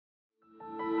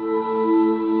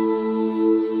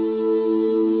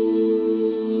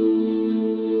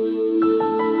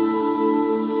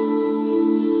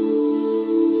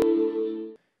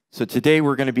So today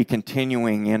we're going to be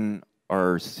continuing in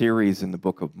our series in the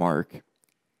book of Mark.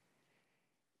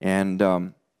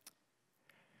 And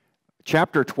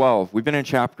chapter 12, we've been in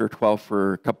chapter 12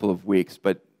 for a couple of weeks,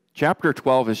 but chapter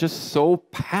 12 is just so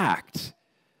packed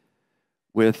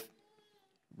with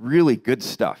really good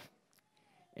stuff.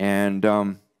 And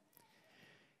a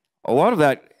lot of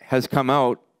that has come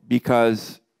out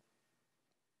because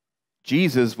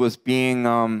Jesus was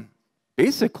being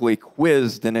basically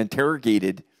quizzed and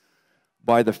interrogated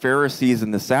by the Pharisees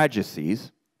and the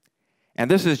Sadducees. And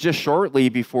this is just shortly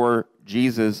before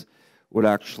Jesus would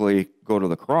actually go to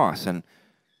the cross. And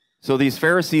so these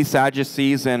Pharisees,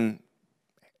 Sadducees, and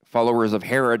followers of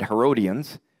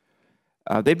Herodians,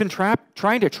 they've been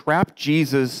trying to trap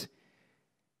Jesus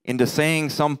into saying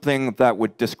something that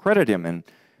would discredit him. And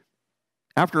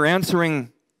after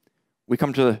answering, we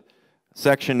come to the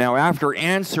section now, after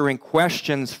answering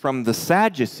questions from the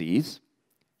Sadducees,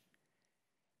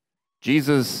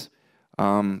 Jesus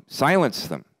silenced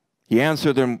them. He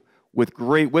answered them with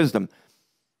great wisdom.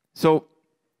 So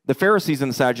the Pharisees and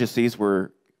the Sadducees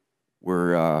were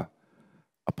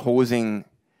opposing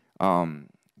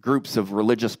groups of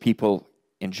religious people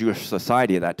in Jewish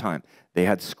society at that time. They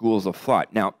had schools of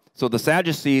thought. Now, so the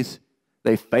Sadducees,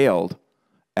 they failed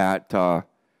at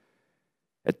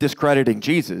discrediting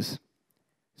Jesus.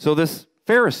 So this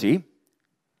Pharisee,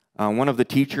 one of the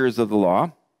teachers of the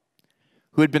law,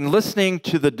 who had been listening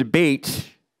to the debate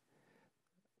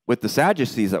with the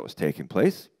Sadducees that was taking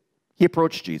place, he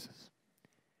approached Jesus.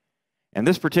 And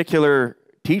this particular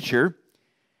teacher,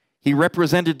 he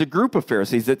represented the group of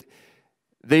Pharisees that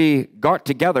they got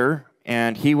together,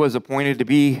 and he was appointed to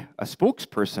be a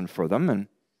spokesperson for them. And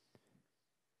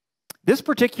this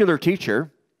particular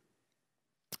teacher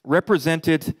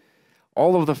represented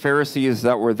all of the Pharisees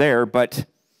that were there, but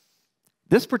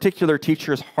this particular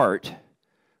teacher's heart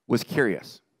was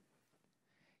curious.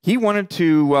 He wanted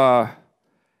to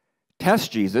test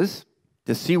Jesus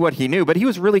to see what he knew, but he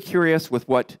was really curious with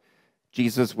what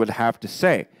Jesus would have to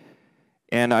say.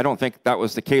 And I don't think that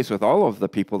was the case with all of the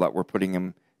people that were putting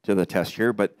him to the test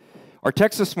here, but our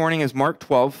text this morning is Mark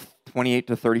 12, 28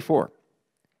 to 34.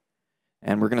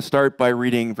 And we're going to start by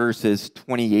reading verses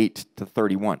 28 to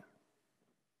 31.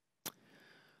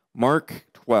 Mark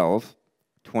 12,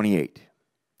 28.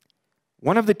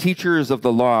 One of the teachers of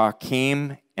the law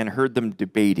came and heard them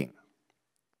debating.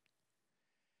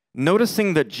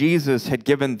 Noticing that Jesus had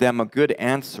given them a good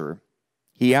answer,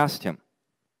 he asked him,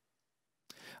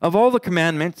 "Of all the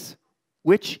commandments,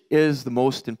 which is the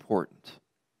most important?"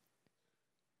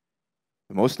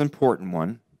 "The most important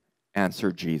one,"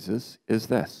 answered Jesus, "is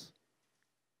this.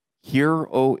 Hear,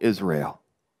 O Israel,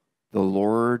 the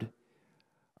Lord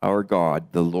our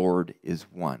God, the Lord is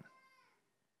one.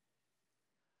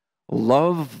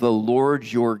 Love the Lord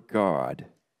your God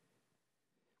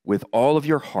with all of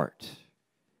your heart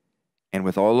and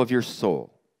with all of your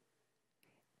soul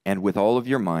and with all of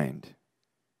your mind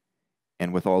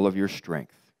and with all of your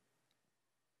strength.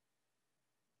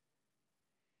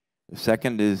 The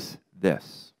second is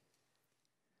this.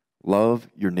 Love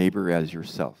your neighbor as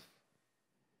yourself.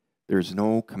 There's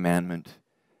no commandment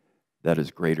that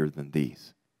is greater than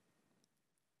these."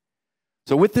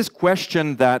 So with this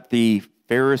question that the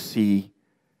Pharisee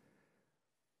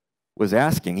was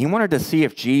asking, he wanted to see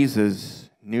if Jesus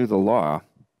knew the law.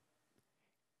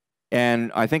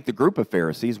 And I think the group of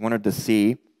Pharisees wanted to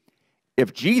see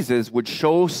if Jesus would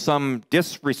show some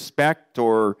disrespect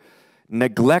or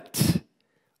neglect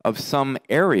of some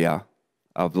area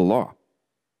of the law.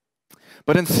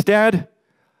 But instead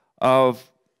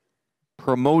of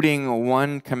promoting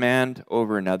one command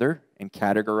over another and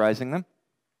categorizing them,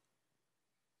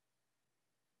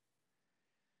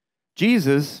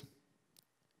 Jesus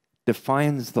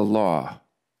defines the law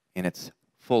in its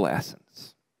full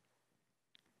essence.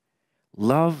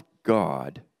 Love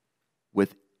God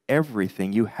with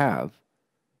everything you have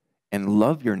and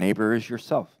love your neighbor as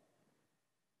yourself.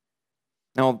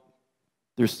 Now,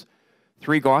 there's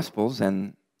four gospels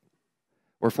and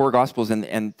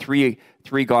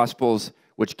three gospels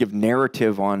which give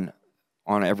narrative on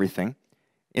everything.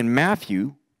 In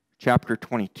Matthew chapter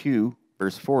 22,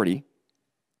 verse 40,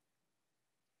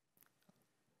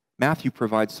 Matthew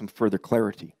provides some further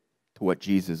clarity to what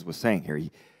Jesus was saying here.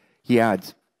 He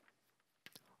adds,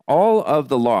 "All of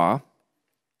the law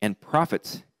and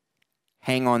prophets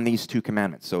hang on these two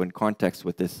commandments." So in context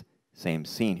with this same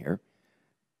scene here,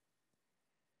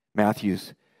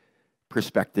 Matthew's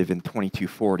perspective in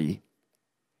 22:40,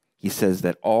 he says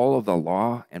that all of the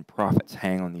law and prophets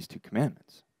hang on these two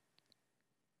commandments.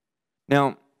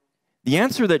 Now, the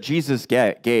answer that Jesus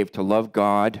gave to love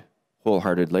God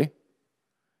wholeheartedly,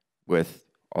 with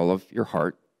all of your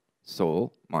heart,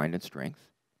 soul, mind, and strength.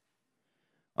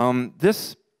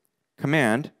 This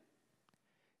command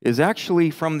is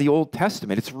actually from the Old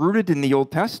Testament. It's rooted in the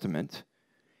Old Testament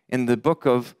in the book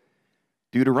of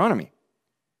Deuteronomy.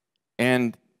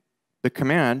 And the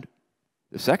command,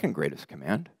 the second greatest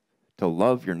command, to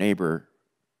love your neighbor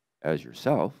as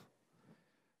yourself,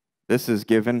 this is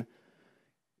given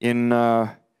in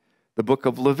the book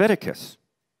of Leviticus.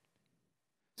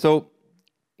 So,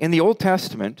 in the Old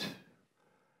Testament,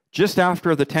 just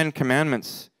after the Ten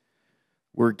Commandments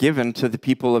were given to the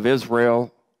people of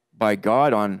Israel by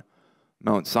God on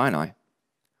Mount Sinai,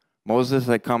 Moses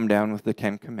had come down with the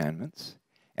Ten Commandments,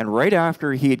 and right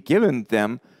after he had given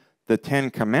them the Ten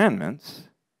Commandments,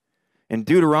 in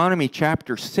Deuteronomy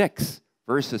chapter 6,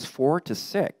 verses 4 to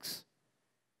 6,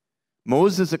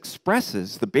 Moses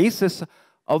expresses the basis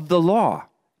of the law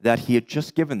that he had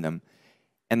just given them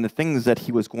and the things that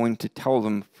he was going to tell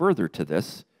them further to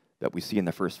this that we see in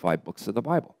the first 5 books of the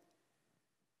Bible.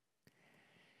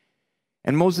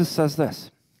 And Moses says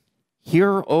this,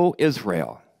 "Hear, O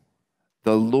Israel,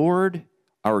 the Lord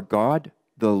our God,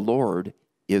 the Lord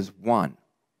is one.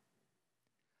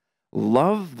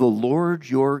 Love the Lord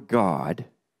your God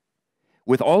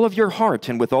with all of your heart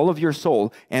and with all of your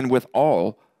soul and with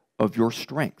all of your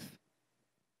strength.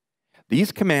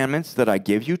 These commandments that I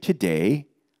give you today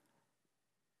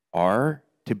are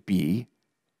to be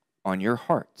on your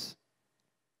hearts."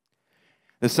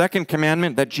 The second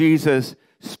commandment that Jesus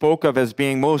spoke of as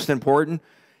being most important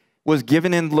was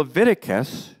given in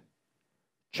Leviticus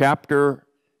chapter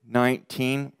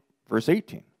 19, verse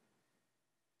 18.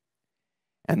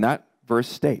 And that verse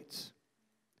states,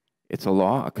 it's a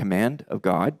law, a command of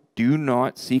God, "Do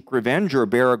not seek revenge or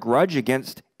bear a grudge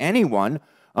against anyone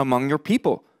among your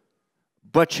people,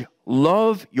 but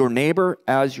love your neighbor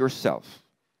as yourself.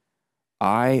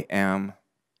 I am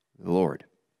the Lord."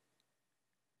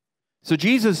 So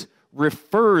Jesus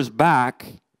refers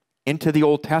back into the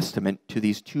Old Testament to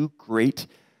these two great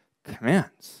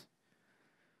commands.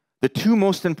 The two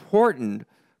most important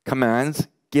commands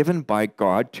given by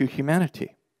God to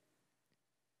humanity.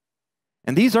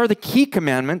 And these are the key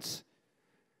commandments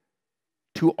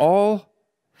to all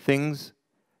things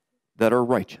that are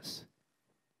righteous.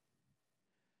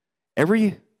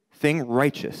 Everything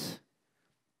righteous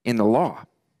in the law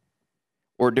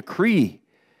or decrees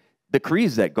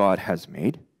that God has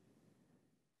made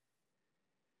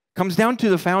comes down to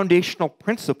the foundational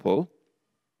principle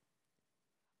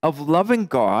of loving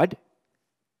God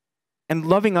and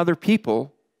loving other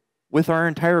people with our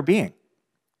entire being.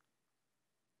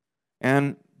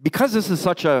 And because this is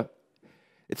such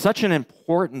an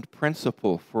important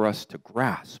principle for us to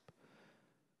grasp,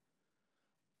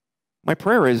 my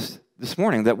prayer is this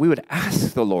morning that we would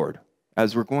ask the Lord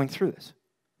as we're going through this,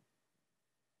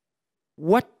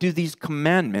 what do these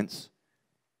commandments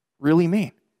really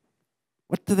mean?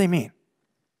 What do they mean?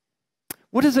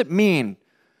 What does it mean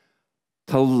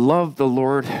to love the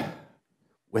Lord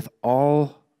with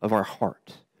all of our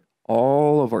heart,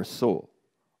 all of our soul,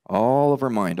 all of our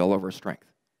mind, all of our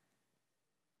strength?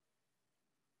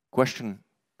 Question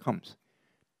comes,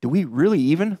 do we really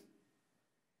even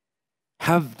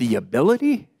have the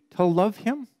ability to love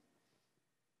Him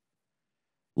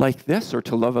like this or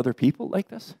to love other people like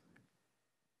this?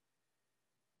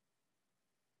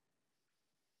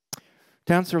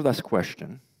 To answer this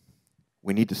question,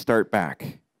 we need to start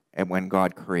back at when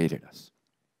God created us.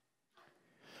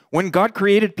 When God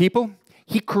created people,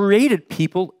 He created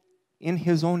people in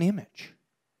His own image.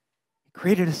 He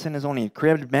created us in His own image. He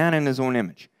created man in His own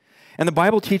image. And the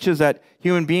Bible teaches that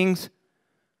human beings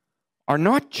are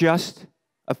not just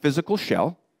a physical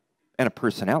shell and a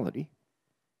personality.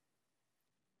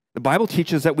 The Bible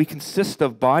teaches that we consist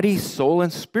of body, soul,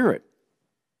 and spirit.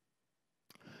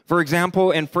 For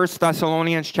example, in 1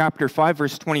 Thessalonians chapter 5,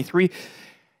 verse 23,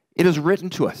 it is written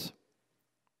to us,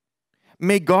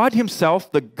 "May God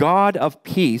Himself, the God of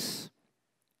peace,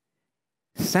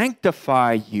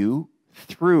 sanctify you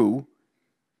through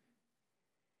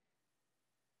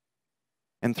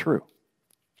and through.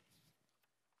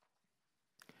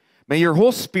 May your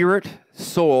whole spirit,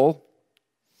 soul,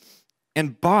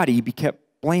 and body be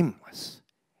kept blameless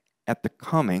at the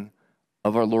coming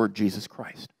of our Lord Jesus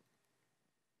Christ."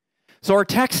 So our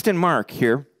text in Mark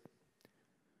here,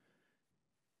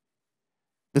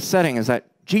 the setting is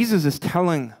that Jesus is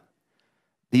telling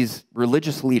these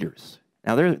religious leaders,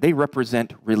 now they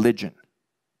represent religion.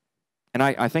 And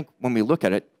I think when we look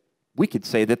at it, we could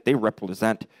say that they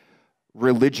represent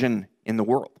religion in the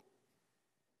world.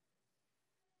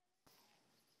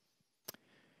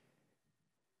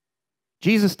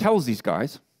 Jesus tells these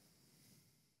guys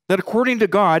that according to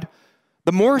God,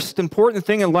 The most important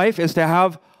thing in life is to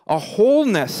have a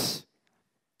wholeness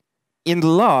in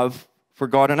love for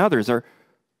God and others. Our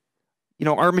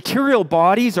material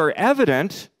bodies are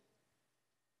evident,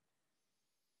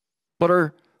 but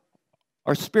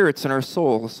our spirits and our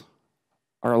souls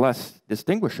are less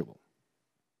distinguishable.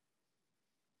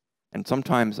 And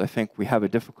sometimes I think we have a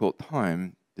difficult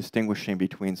time distinguishing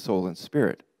between soul and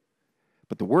spirit.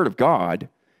 But the Word of God,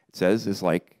 it says, is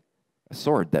like a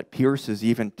sword that pierces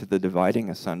even to the dividing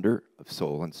asunder of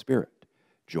soul and spirit,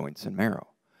 joints and marrow,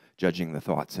 judging the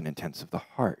thoughts and intents of the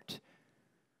heart.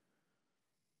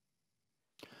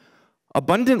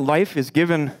 Abundant life is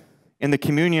given in the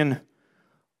communion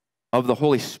of the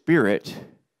Holy Spirit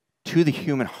to the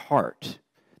human heart.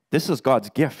 This is God's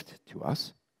gift to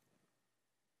us.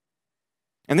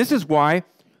 And this is why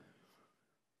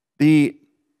the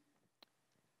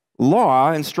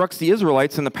law instructs the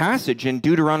Israelites in the passage in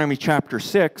Deuteronomy chapter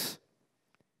 6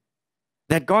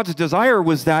 that God's desire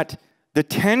was that the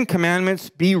 10 commandments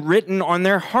be written on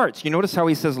their hearts. You notice how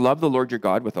he says, love the Lord your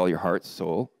God with all your heart,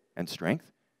 soul, and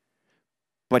strength.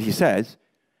 But he says,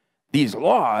 these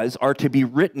laws are to be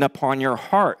written upon your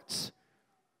hearts.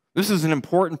 This is an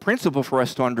important principle for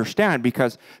us to understand,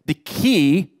 because the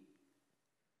key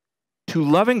to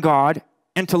loving God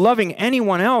and to loving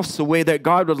anyone else the way that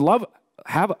God would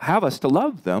have us to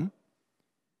love them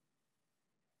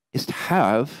is to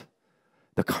have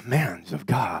the commands of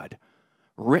God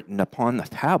written upon the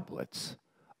tablets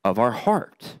of our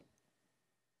heart.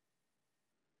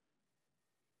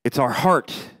 It's our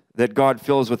heart that God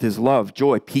fills with his love,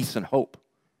 joy, peace, and hope.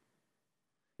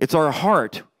 It's our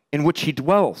heart in which he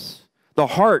dwells. The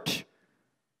heart,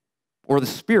 or the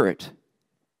spirit,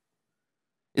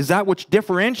 is that which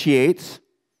differentiates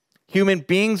human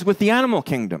beings with the animal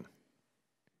kingdom.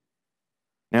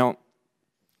 Now,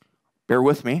 bear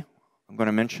with me. I'm going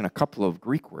to mention a couple of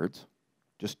Greek words,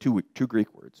 just two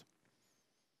Greek words.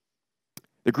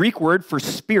 The Greek word for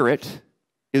spirit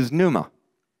is pneuma.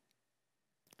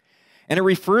 And it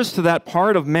refers to that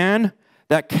part of man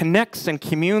that connects and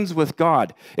communes with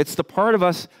God. It's the part of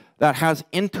us that has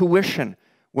intuition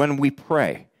when we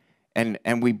pray and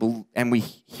we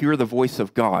hear the voice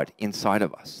of God inside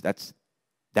of us.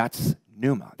 That's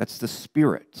pneuma. That's the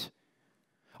spirit.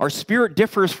 Our spirit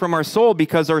differs from our soul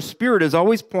because our spirit is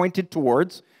always pointed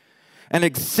towards and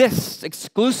exists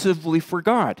exclusively for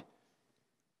God.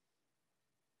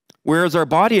 Whereas our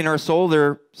body and our soul,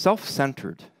 they're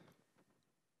self-centered.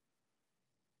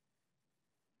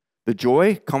 The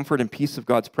joy, comfort, and peace of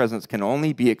God's presence can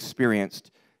only be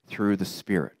experienced through the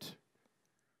Spirit.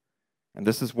 And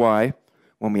this is why,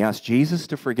 when we ask Jesus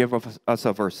to forgive us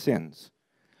of our sins,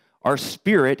 our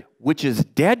spirit, which is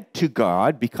dead to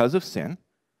God because of sin,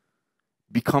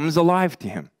 becomes alive to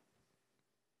him.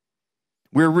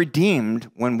 We're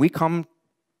redeemed when we come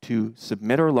to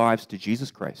submit our lives to Jesus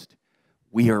Christ.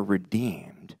 We are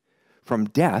redeemed from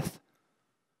death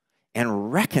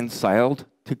and reconciled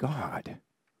to God.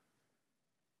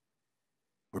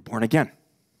 We're born again.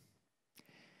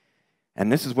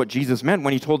 And this is what Jesus meant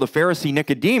when he told the Pharisee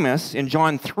Nicodemus in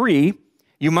John 3,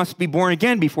 you must be born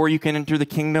again before you can enter the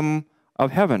kingdom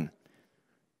of heaven.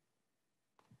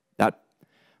 That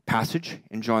passage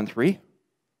in John 3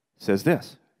 says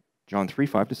this, John 3,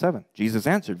 5-7. Jesus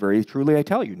answered, very truly I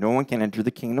tell you, no one can enter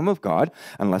the kingdom of God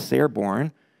unless they are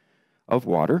born of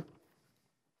water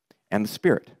and the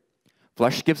Spirit.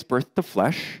 Flesh gives birth to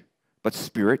flesh, but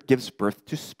Spirit gives birth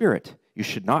to spirit. You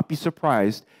should not be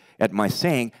surprised at my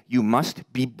saying, you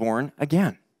must be born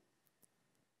again.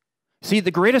 See, the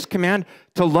greatest command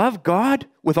to love God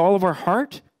with all of our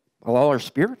heart, with all our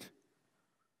spirit,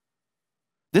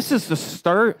 this is the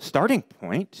starting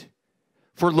point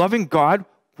for loving God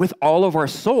with all of our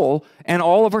soul and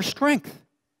all of our strength.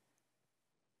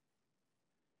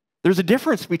 There's a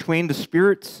difference between the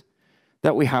spirits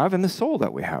that we have and the soul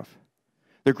that we have.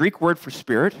 The Greek word for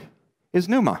spirit is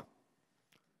pneuma.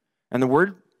 And the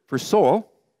word for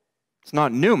soul, it's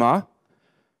not pneuma,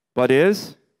 but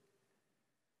is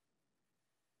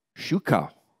shukao.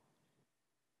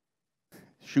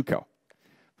 Shukao.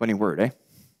 Funny word, eh?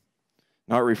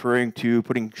 Not referring to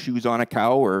putting shoes on a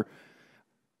cow or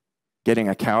getting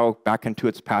a cow back into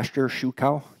its pasture,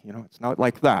 shukao. You know, it's not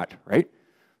like that, right?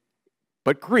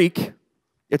 But Greek,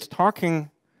 it's talking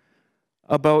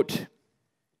about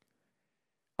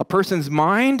a person's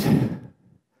mind,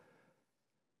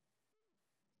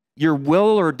 your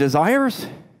will or desires,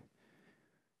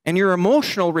 and your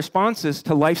emotional responses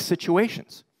to life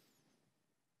situations.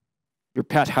 Your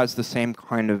pet has the same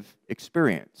kind of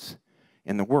experience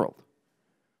in the world.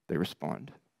 They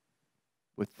respond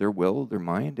with their will, their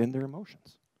mind, and their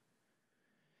emotions.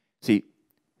 See,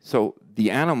 So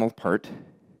the animal part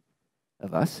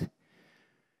of us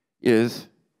is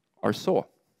our soul.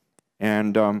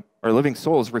 And our living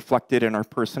soul is reflected in our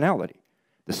personality.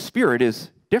 The spirit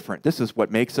is different. This is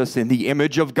what makes us in the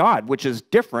image of God, which is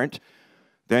different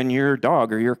than your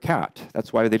dog or your cat.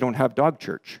 That's why they don't have dog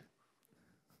church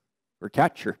or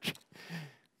cat church.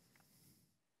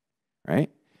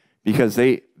 Right? Because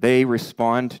they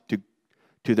respond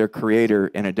to their creator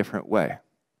in a different way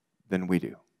than we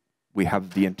do. We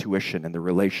have the intuition and the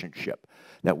relationship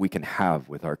that we can have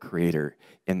with our creator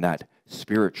in that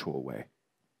spiritual way.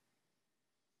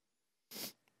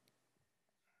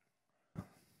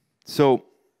 So,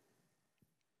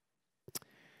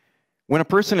 when a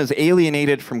person is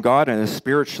alienated from God and is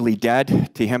spiritually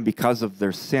dead to him because of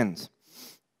their sins,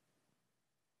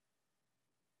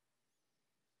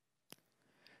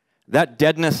 that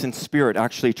deadness in spirit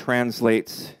actually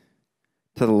translates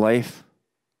to the life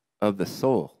of the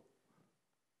soul.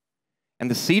 And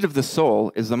the seat of the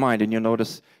soul is the mind. And you'll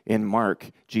notice in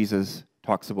Mark, Jesus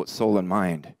talks about soul and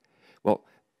mind. Well,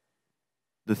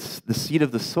 the seat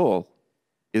of the soul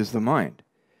is the mind.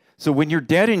 So when you're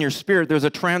dead in your spirit, there's a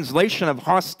translation of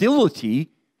hostility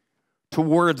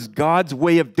towards God's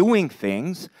way of doing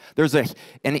things. There's an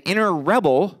inner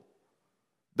rebel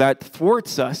that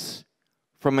thwarts us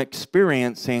from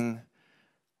experiencing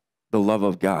the love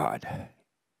of God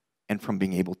and from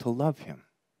being able to love him.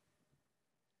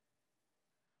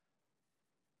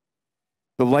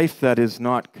 The life that is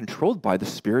not controlled by the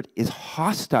Spirit is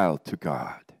hostile to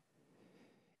God.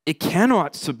 It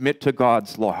cannot submit to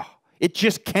God's law. It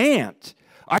just can't.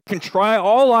 I can try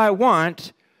all I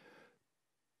want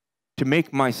to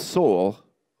make my soul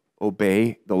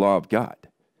obey the law of God.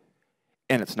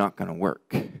 And it's not going to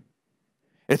work.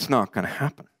 It's not going to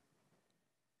happen.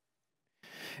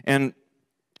 And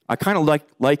I kind of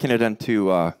liken it into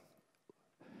a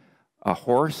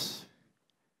horse,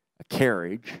 a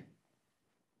carriage,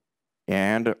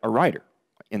 and a rider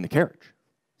in the carriage.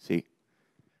 See?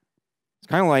 It's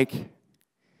kind of like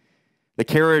the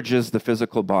carriage is the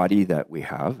physical body that we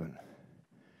have, and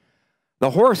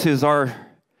the horse is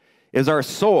our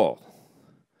soul,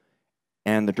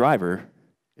 and the driver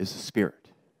is the spirit.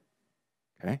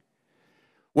 Okay?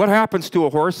 What happens to a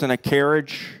horse in a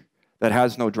carriage that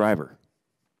has no driver?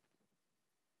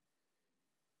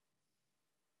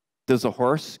 Does a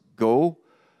horse go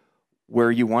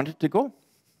where you want it to go?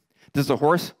 Does the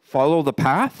horse follow the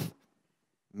path?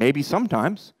 Maybe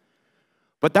sometimes.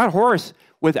 But that horse,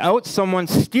 without someone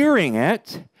steering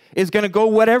it, is going to go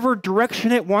whatever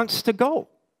direction it wants to go.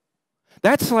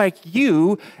 That's like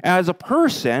you as a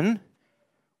person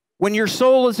when your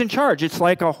soul is in charge. It's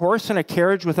like a horse in a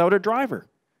carriage without a driver.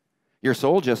 Your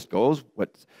soul just goes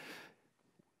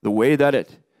the way that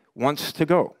it wants to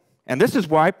go. And this is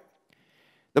why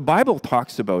the Bible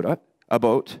talks about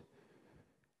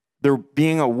there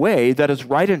being a way that is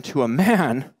right unto a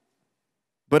man,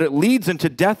 but it leads into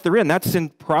death therein. That's in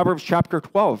Proverbs chapter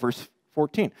 12, verse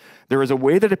 14. There is a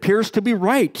way that appears to be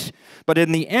right, but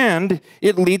in the end,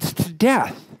 it leads to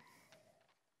death.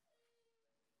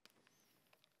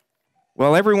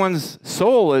 Well, everyone's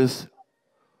soul is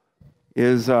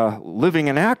living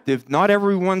and active. Not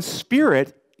everyone's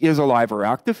spirit is alive or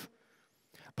active.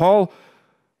 Paul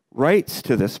writes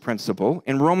to this principle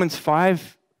in Romans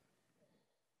 8,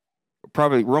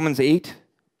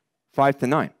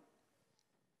 5-9,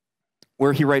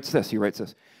 where he writes this.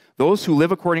 Those who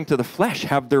live according to the flesh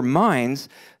have their minds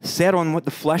set on what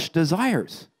the flesh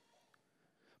desires.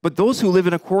 But those who live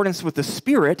in accordance with the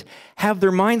Spirit have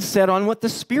their minds set on what the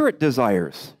Spirit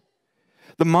desires.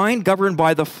 The mind governed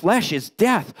by the flesh is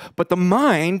death, but the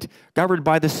mind governed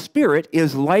by the Spirit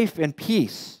is life and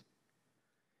peace.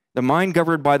 The mind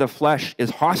governed by the flesh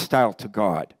is hostile to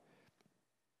God.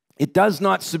 It does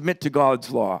not submit to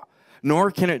God's law, nor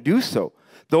can it do so.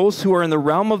 Those who are in the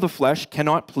realm of the flesh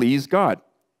cannot please God.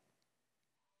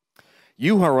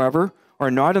 You, however,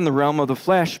 are not in the realm of the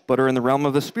flesh, but are in the realm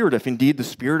of the Spirit, if indeed the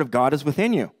Spirit of God is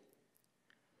within you.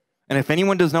 And if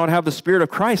anyone does not have the Spirit of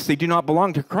Christ, they do not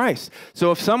belong to Christ.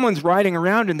 So if someone's riding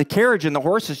around in the carriage and the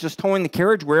horse is just towing the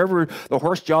carriage wherever the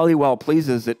horse jolly well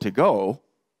pleases it to go,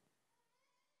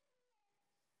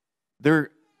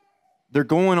 they're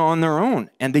going on their own,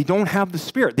 and they don't have the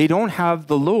Spirit. They don't have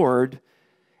the Lord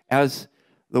as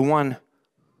the one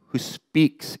who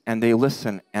speaks, and they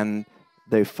listen, and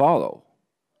they follow.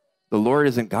 The Lord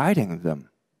isn't guiding them.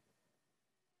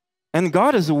 And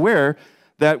God is aware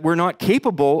that we're not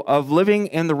capable of living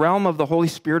in the realm of the Holy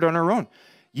Spirit on our own.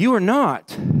 You are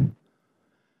not.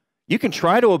 You can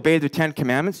try to obey the 10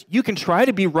 Commandments. You can try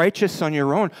to be righteous on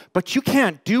your own, but you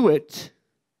can't do it.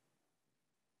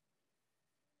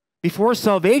 Before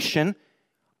salvation,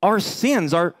 our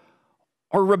sins, our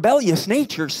rebellious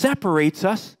nature separates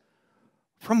us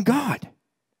from God.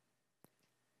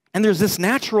 And there's this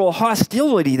natural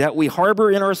hostility that we harbor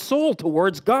in our soul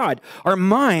towards God. Our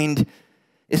mind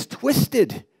is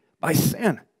twisted by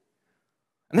sin.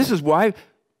 And this is why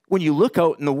when you look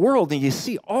out in the world and you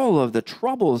see all of the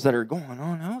troubles that are going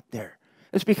on out there,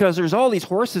 it's because there's all these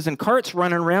horses and carts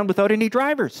running around without any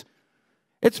drivers.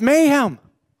 It's mayhem.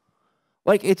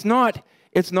 Like it's not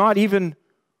even,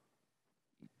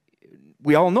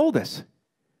 we all know this.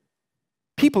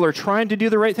 People are trying to do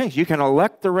the right things. You can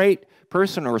elect the right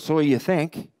person, or so you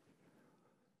think.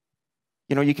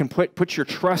 You know, you can put your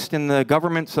trust in the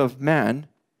governments of men.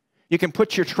 You can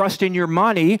put your trust in your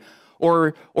money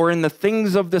or in the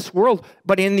things of this world.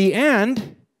 But in the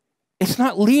end, it's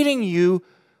not leading you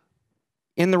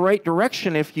in the right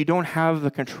direction if you don't have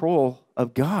the control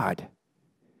of God.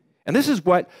 And this is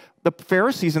what the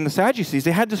Pharisees and the Sadducees,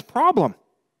 they had this problem.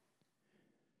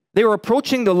 They were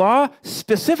approaching the law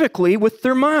specifically with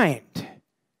their mind.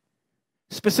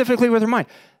 Specifically with their mind.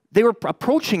 They were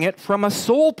approaching it from a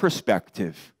soul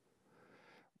perspective.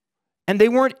 And they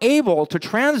weren't able to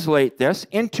translate this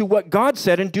into what God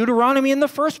said in Deuteronomy in the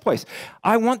first place.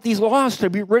 I want these laws to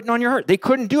be written on your heart. They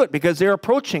couldn't do it because they're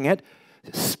approaching it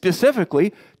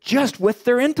specifically just with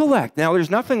their intellect. Now,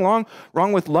 there's nothing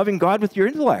wrong with loving God with your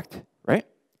intellect, right?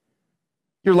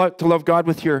 You're to love God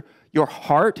with your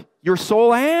heart, your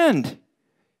soul, and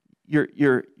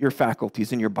your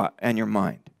faculties and your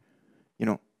mind. You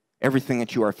know, everything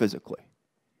that you are physically.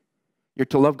 You're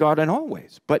to love God in all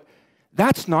ways. But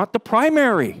that's not the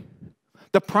primary.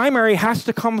 The primary has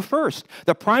to come first.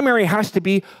 The primary has to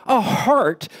be a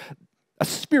heart, a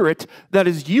spirit that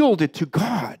is yielded to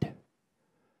God.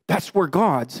 That's where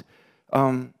God's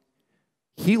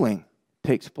healing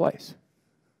takes place.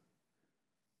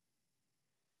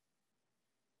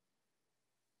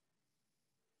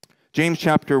 James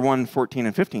chapter 1, 14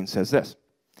 and 15 says this.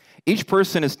 Each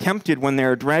person is tempted when they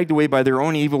are dragged away by their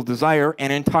own evil desire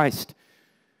and enticed.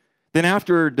 Then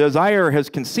after desire has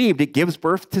conceived, it gives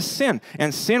birth to sin.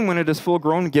 And sin, when it is full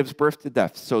grown, gives birth to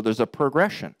death. So there's a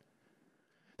progression.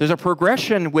 There's a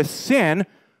progression with sin,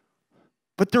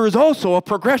 but there is also a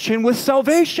progression with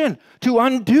salvation to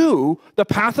undo the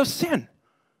path of sin.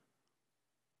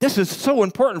 This is so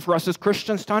important for us as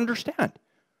Christians to understand.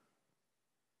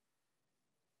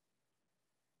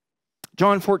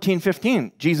 John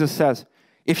 14:15, Jesus says,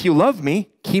 if you love me,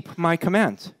 keep my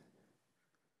commands.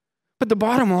 But the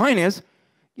bottom line is,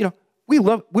 you know, we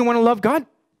want to love God.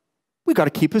 We got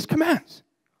to keep his commands.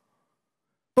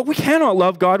 But we cannot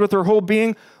love God with our whole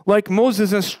being like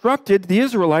Moses instructed the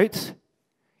Israelites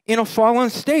in a fallen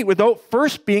state without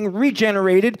first being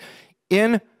regenerated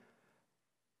in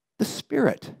the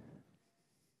Spirit.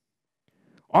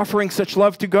 Offering such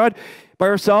love to God by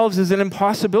ourselves is an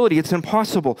impossibility. It's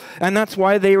impossible. And that's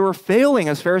why they were failing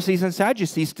as Pharisees and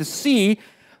Sadducees to see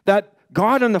that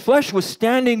God in the flesh was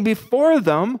standing before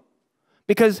them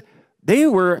because they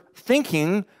were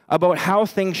thinking about how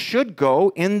things should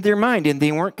go in their mind and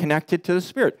they weren't connected to the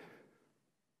Spirit.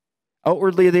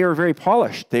 Outwardly, they were very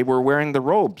polished. They were wearing the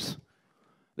robes.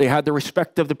 They had the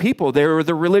respect of the people. They were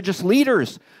the religious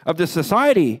leaders of the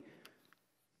society.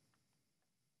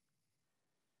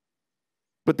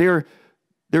 But they're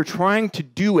trying to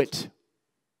do it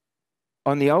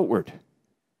on the outward.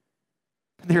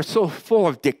 They're so full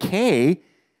of decay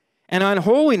and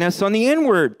unholiness on the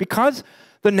inward because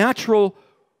the natural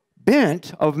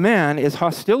bent of man is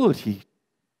hostility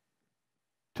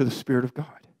to the Spirit of God.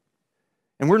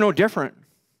 And we're no different.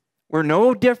 We're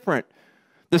no different.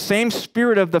 The same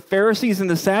spirit of the Pharisees and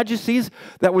the Sadducees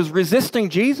that was resisting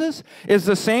Jesus is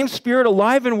the same spirit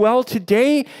alive and well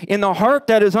today in the heart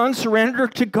that is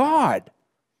unsurrendered to God.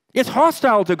 It's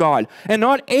hostile to God and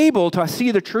not able to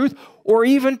see the truth or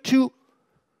even to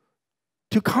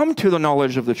come to the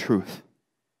knowledge of the truth.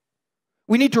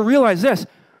 We need to realize this,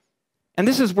 and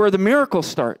this is where the miracle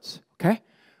starts, okay?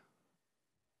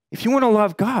 If you want to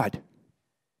love God,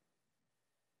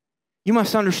 you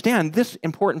must understand this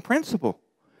important principle.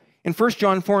 In 1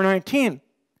 John 4:19,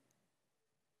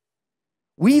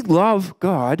 we love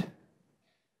God.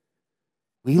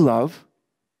 We love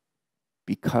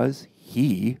because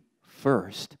he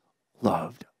first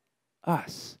loved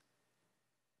us.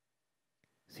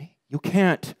 See, you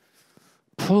can't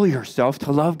pull yourself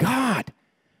to love God.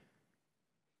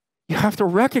 You have to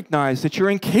recognize that you're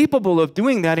incapable of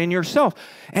doing that in yourself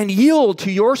and yield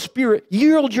to your spirit,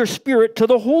 yield your spirit to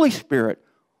the Holy Spirit.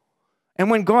 And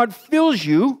when God fills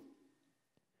you,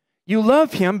 you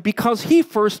love him because he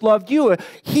first loved you.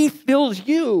 He fills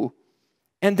you.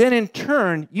 And then in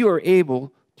turn, you are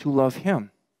able to love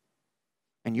him.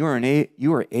 And you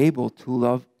are able to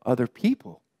love other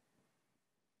people.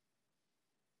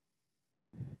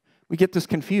 We get this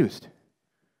confused.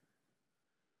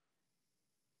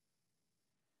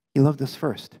 He loved us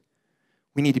first.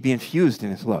 We need to be infused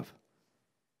in his love.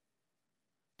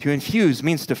 To infuse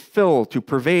means to fill, to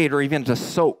pervade, or even to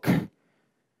soak.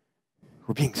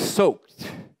 We're being soaked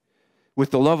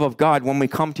with the love of God when we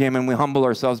come to him and we humble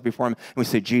ourselves before him and we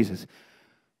say, Jesus,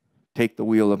 take the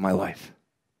wheel of my life.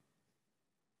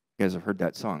 You guys have heard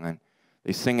that song, and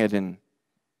they sing it in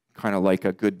kind of like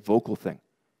a good vocal thing.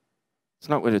 It's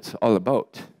not what it's all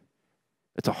about.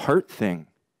 It's a heart thing.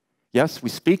 Yes, we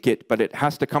speak it, but it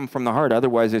has to come from the heart.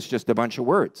 Otherwise, it's just a bunch of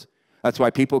words. That's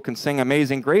why people can sing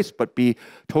Amazing Grace, but be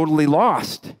totally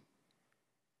lost.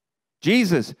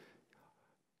 Jesus,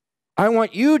 I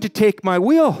want you to take my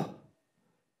wheel.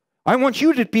 I want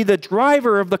you to be the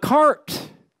driver of the cart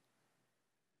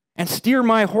and steer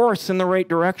my horse in the right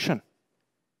direction.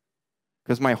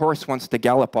 Because my horse wants to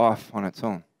gallop off on its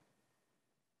own.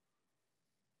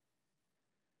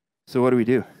 So what do we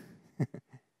do?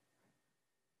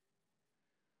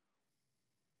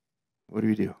 What do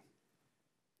we do?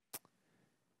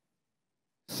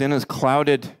 Sin has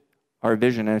clouded our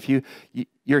vision. And if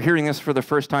you're hearing this for the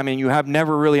first time and you have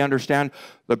never really understand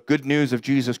the good news of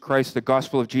Jesus Christ, the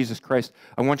gospel of Jesus Christ,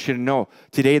 I want you to know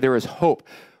today there is hope.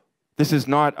 This is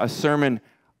not a sermon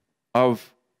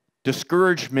of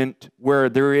discouragement where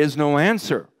there is no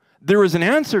answer. There is an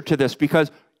answer to this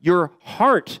because your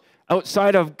heart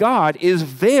outside of God is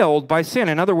veiled by sin.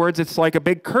 In other words, it's like a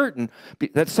big curtain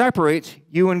that separates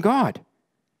you and God.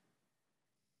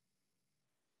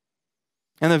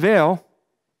 And the veil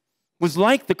was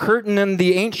like the curtain in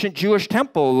the ancient Jewish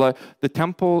temple.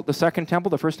 The second temple,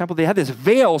 the first temple, they had this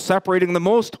veil separating the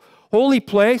most holy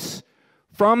place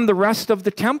from the rest of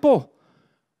the temple.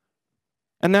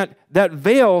 And that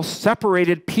veil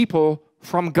separated people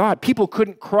from God. People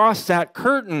couldn't cross that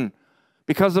curtain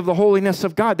because of the holiness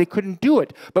of God. They couldn't do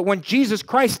it. But when Jesus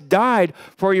Christ died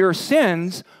for your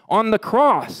sins on the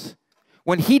cross,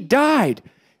 when he died,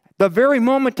 the very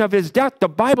moment of his death, the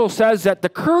Bible says that the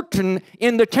curtain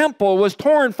in the temple was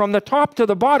torn from the top to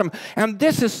the bottom. And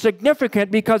this is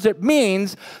significant because it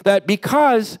means that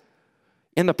because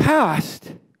in the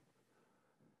past,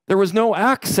 there was no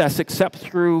access except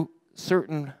through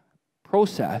certain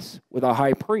process with a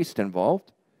high priest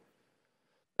involved,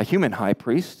 a human high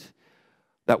priest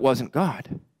that wasn't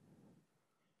God.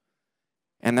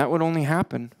 And that would only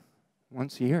happen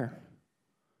once a year.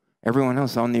 Everyone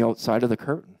else on the outside of the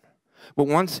curtain. But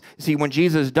when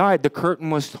Jesus died, the curtain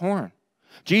was torn.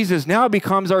 Jesus now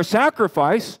becomes our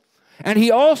sacrifice, and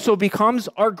he also becomes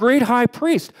our great high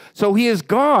priest. So he is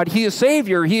God, he is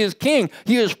Savior, he is King,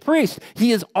 he is priest,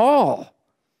 he is all.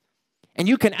 And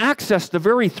you can access the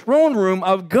very throne room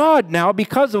of God now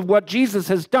because of what Jesus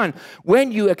has done.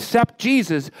 When you accept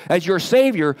Jesus as your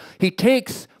Savior, he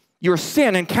takes your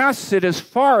sin and casts it as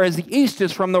far as the east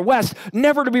is from the west,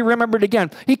 never to be remembered again.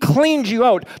 He cleans you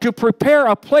out to prepare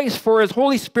a place for his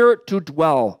Holy Spirit to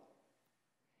dwell.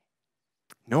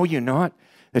 Know you not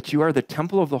that you are the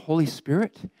temple of the Holy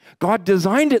Spirit? God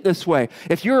designed it this way.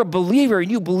 If you're a believer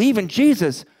and you believe in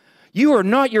Jesus, you are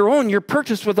not your own. You're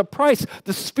purchased with a price.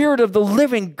 The Spirit of the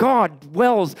living God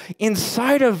dwells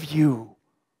inside of you.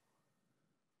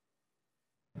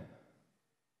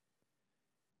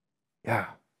 Yeah.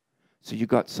 So you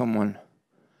got someone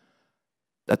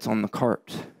that's on the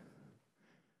cart,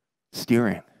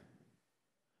 steering.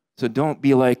 So don't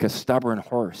be like a stubborn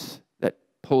horse that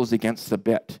pulls against the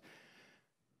bit.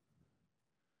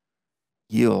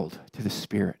 Yield to the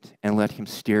Spirit and let him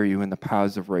steer you in the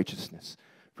paths of righteousness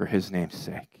for his name's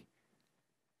sake.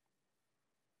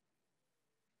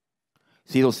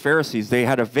 See, those Pharisees, they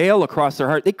had a veil across their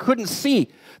heart. They couldn't see.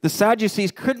 The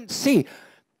Sadducees couldn't see.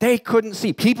 They couldn't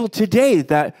see. People today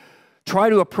that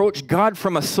try to approach God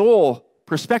from a soul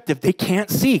perspective, they can't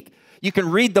see. You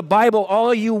can read the Bible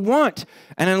all you want,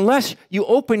 and unless you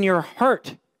open your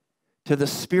heart to the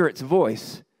Spirit's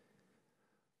voice,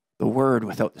 the Word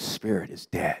without the Spirit is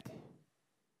dead.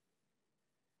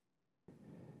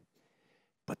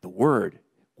 But the Word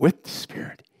with the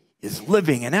Spirit is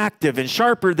living and active and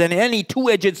sharper than any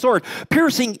two-edged sword,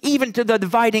 piercing even to the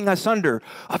dividing asunder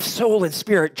of soul and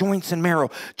spirit, joints and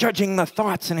marrow, judging the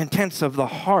thoughts and intents of the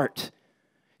heart.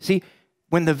 See,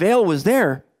 when the veil was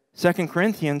there, 2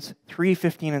 Corinthians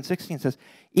 3:15 and 16 says,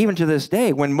 even to this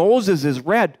day, when Moses is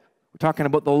read, we're talking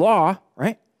about the law,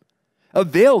 right? A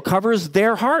veil covers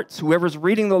their hearts. Whoever's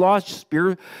reading the law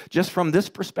just from this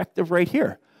perspective right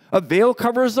here. A veil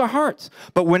covers the hearts.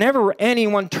 But whenever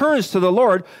anyone turns to the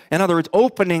Lord, in other words,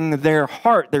 opening their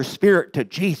heart, their spirit to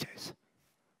Jesus,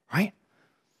 right?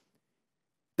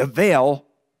 The veil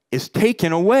is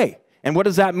taken away. And what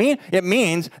does that mean? It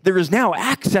means there is now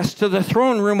access to the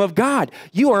throne room of God.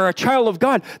 You are a child of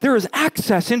God. There is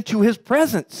access into his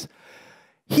presence.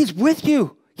 He's with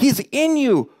you. He's in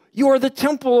you. You are the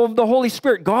temple of the Holy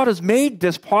Spirit. God has made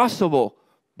this possible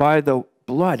by the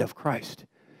blood of Christ,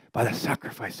 by the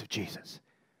sacrifice of Jesus.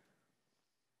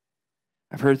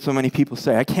 I've heard so many people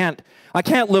say, I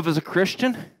can't live as a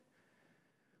Christian.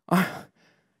 And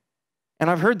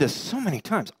I've heard this so many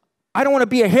times. I don't want to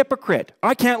be a hypocrite.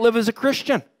 I can't live as a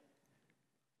Christian.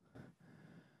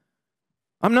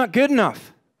 I'm not good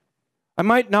enough. I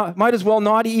might as well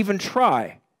not even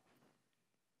try.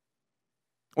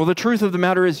 Well, the truth of the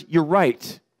matter is, you're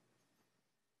right.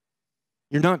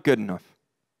 You're not good enough.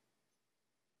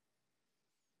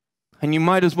 And you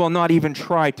might as well not even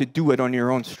try to do it on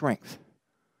your own strength,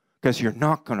 because you're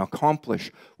not going to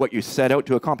accomplish what you set out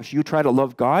to accomplish. You try to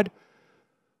love God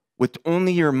with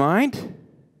only your mind,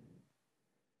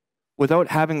 without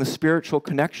having the spiritual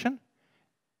connection,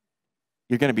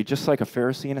 you're going to be just like a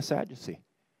Pharisee and a Sadducee.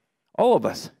 All of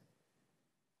us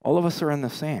are in the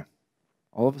same.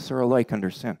 All of us are alike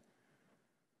under sin.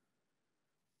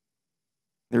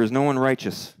 There is no one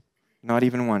righteous, not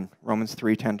even one. Romans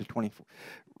 3:10 to 24.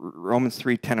 Romans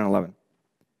 3:10 and 11.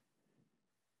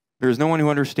 There is no one who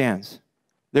understands.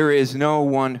 There is no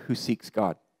one who seeks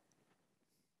God.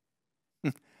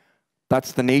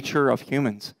 That's the nature of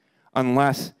humans,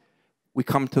 unless we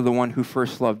come to the one who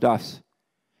first loved us,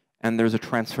 and there's a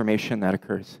transformation that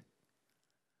occurs.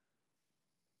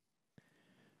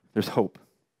 There's hope.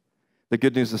 The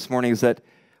good news this morning is that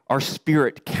our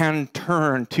spirit can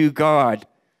turn to God.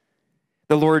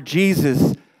 The Lord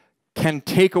Jesus can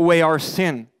take away our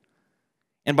sin.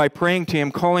 And by praying to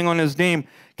him, calling on his name,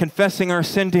 confessing our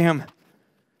sin to him,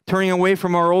 turning away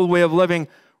from our old way of living,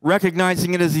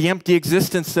 recognizing it as the empty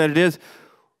existence that it is,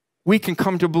 we can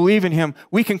come to believe in him.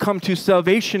 We can come to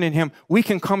salvation in him. We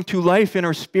can come to life in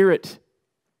our spirit.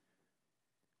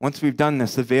 Once we've done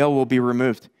this, the veil will be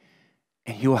removed,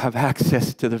 and you will have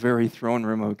access to the very throne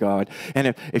room of God.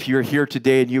 And if you're here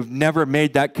today and you've never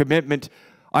made that commitment,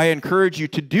 I encourage you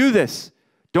to do this.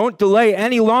 Don't delay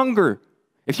any longer.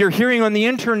 If you're hearing on the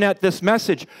internet this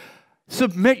message,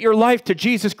 submit your life to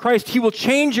Jesus Christ. He will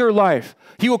change your life.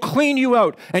 He will clean you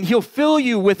out, and he'll fill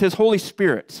you with his Holy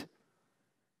Spirit.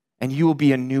 And you will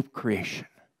be a new creation.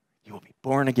 You will be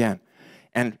born again.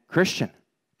 And Christian,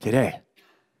 today,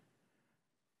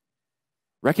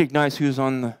 recognize who's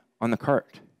on the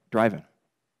cart driving,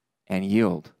 and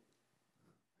yield.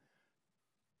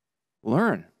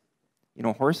 Learn. You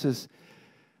know, horses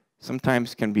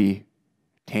sometimes can be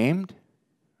tamed,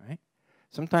 right?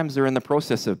 Sometimes they're in the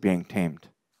process of being tamed.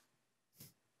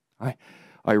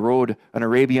 I rode an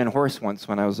Arabian horse once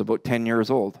when I was about 10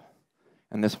 years old,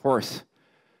 and this horse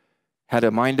had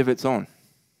a mind of its own.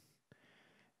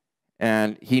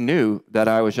 And he knew that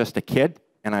I was just a kid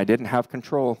and I didn't have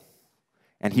control.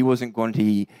 And he wasn't going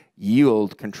to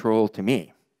yield control to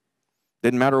me.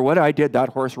 Didn't matter what I did, that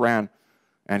horse ran.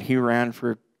 And he ran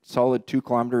for a solid 2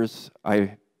 kilometers.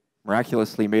 I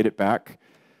miraculously made it back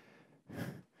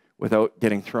without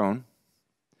getting thrown.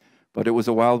 But it was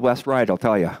a Wild West ride, I'll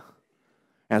tell you.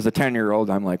 As a 10-year-old,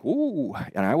 I'm like, ooh,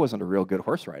 and I wasn't a real good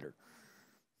horse rider.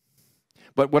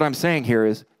 But what I'm saying here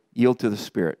is yield to the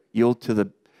Spirit. Yield to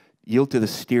the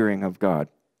steering of God.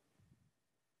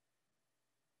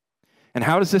 And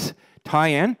how does this tie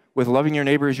in with loving your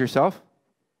neighbor as yourself?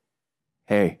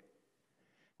 Hey,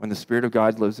 when the Spirit of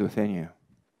God lives within you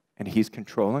and he's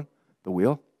controlling the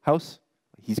wheelhouse,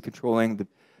 he's controlling the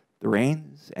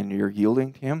reins, and you're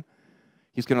yielding to him,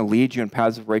 he's going to lead you in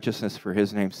paths of righteousness for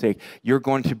his name's sake. You're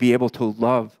going to be able to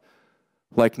love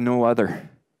like no other.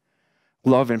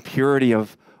 Love in purity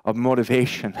of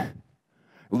motivation.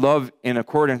 Love in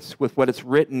accordance with what is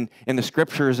written in the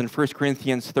scriptures in 1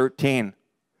 Corinthians 13.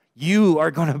 You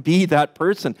are going to be that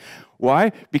person.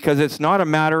 Why? Because it's not a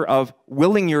matter of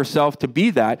willing yourself to be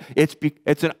that.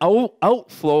 It's an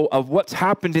outflow of what's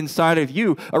happened inside of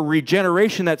you, a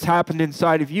regeneration that's happened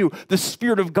inside of you, the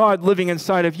Spirit of God living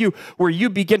inside of you, where you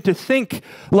begin to think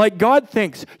like God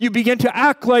thinks. You begin to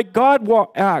act like God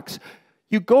acts.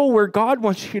 You go where God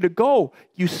wants you to go.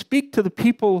 You speak to the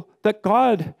people that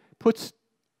God puts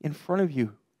in front of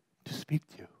you to speak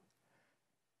to.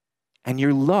 And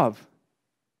you love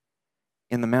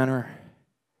in the manner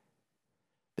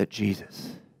that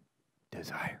Jesus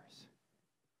desires.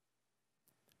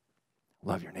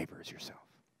 Love your neighbor as yourself.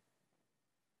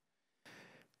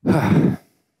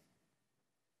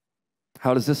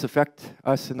 How does this affect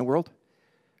us in the world?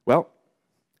 Well,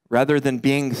 rather than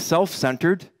being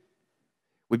self-centered,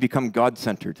 we become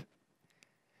God-centered.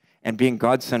 And being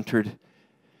God-centered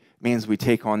means we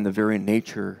take on the very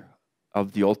nature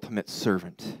of the ultimate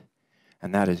servant,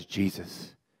 and that is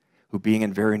Jesus, who being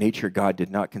in very nature God did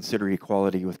not consider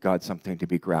equality with God something to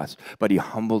be grasped, but he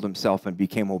humbled himself and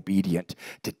became obedient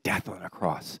to death on a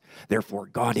cross. Therefore,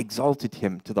 God exalted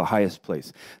him to the highest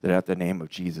place, that at the name of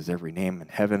Jesus, every name in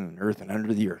heaven and earth and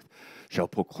under the earth shall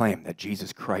proclaim that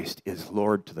Jesus Christ is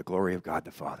Lord to the glory of God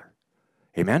the Father.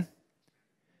 Amen?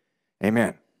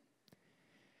 Amen.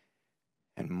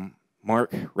 And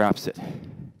Mark wraps it.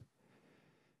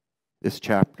 This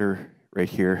chapter right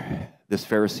here, this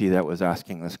Pharisee that was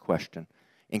asking this question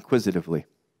inquisitively,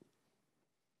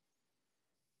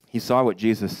 he saw what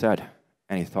Jesus said,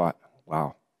 and he thought,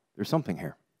 wow, there's something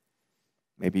here.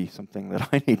 Maybe something that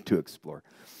I need to explore,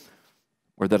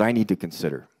 or that I need to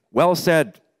consider. Well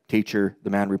said, teacher,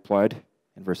 the man replied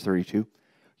in verse 32.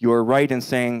 You are right in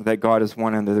saying that God is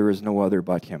one and that there is no other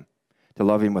but him. To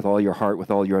love him with all your heart,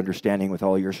 with all your understanding, with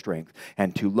all your strength.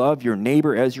 And to love your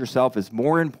neighbor as yourself is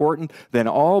more important than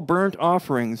all burnt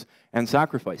offerings and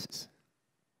sacrifices.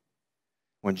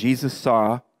 When Jesus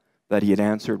saw that he had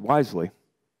answered wisely,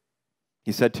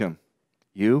 he said to him,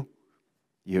 You,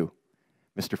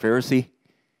 Mr. Pharisee,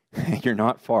 you're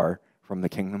not far from the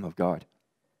kingdom of God.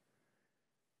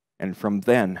 And from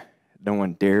then, no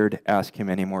one dared ask him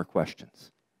any more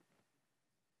questions.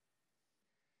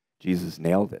 Jesus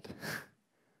nailed it.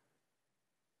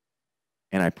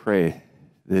 And I pray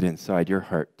that inside your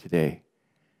heart today,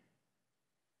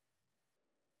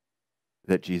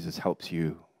 that Jesus helps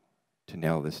you to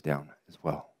nail this down as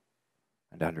well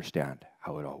and to understand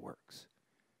how it all works.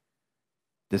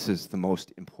 This is the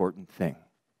most important thing.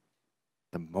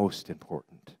 The most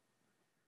important.